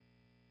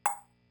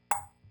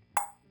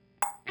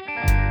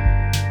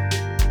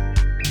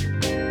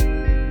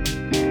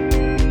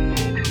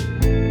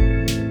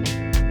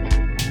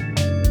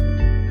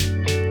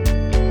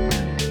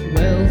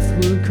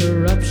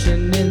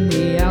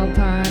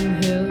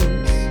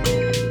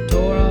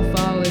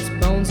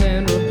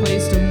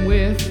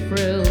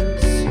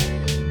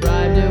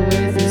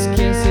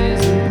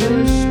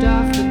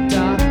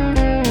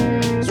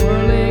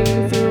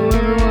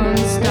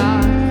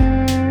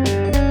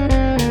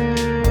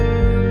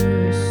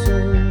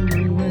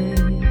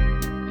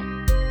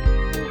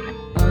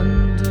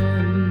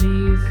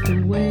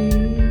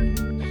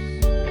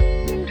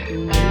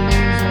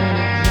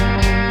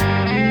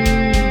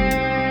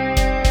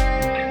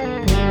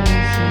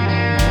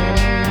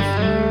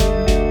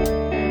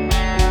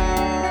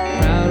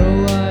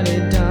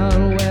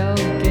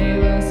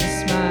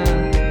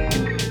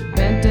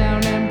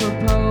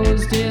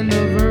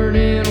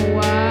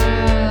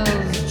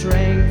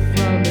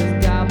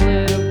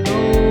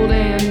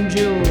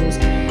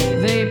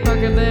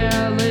back of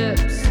their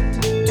lips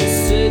to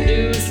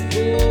seduce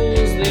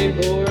fools. They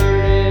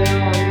boarded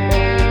on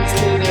boats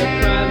to their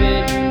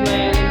private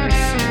planes.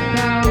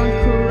 Power and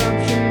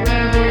corruption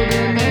reveled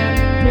in their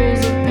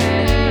pools of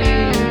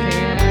pain.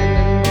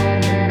 Cannonball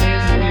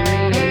misery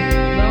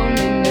and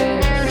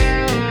loneliness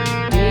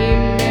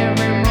deemed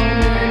every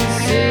moment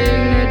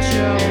signatureless.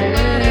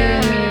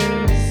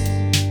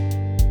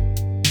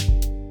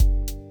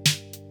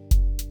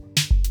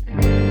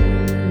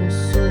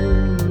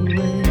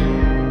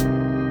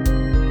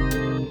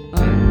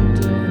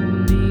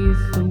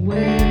 Underneath the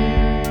waves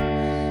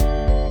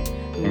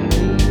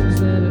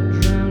that are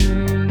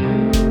drowning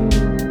you,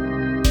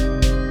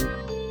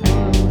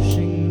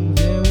 pushing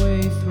their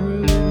way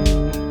through.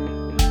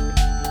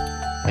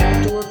 Back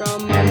to work on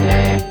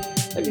Monday,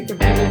 like a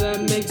computer that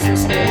makes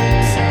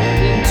mistakes.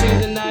 Into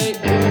the night,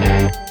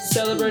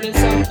 celebrating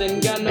something,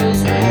 God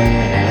knows what.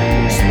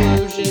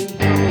 Explosion,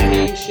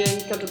 complication,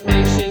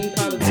 contemplation,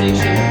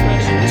 compensation,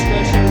 oppression,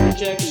 discretion,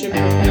 rejection,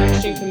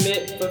 perfection,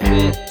 commit,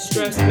 fulfill,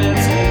 stress,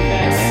 mess.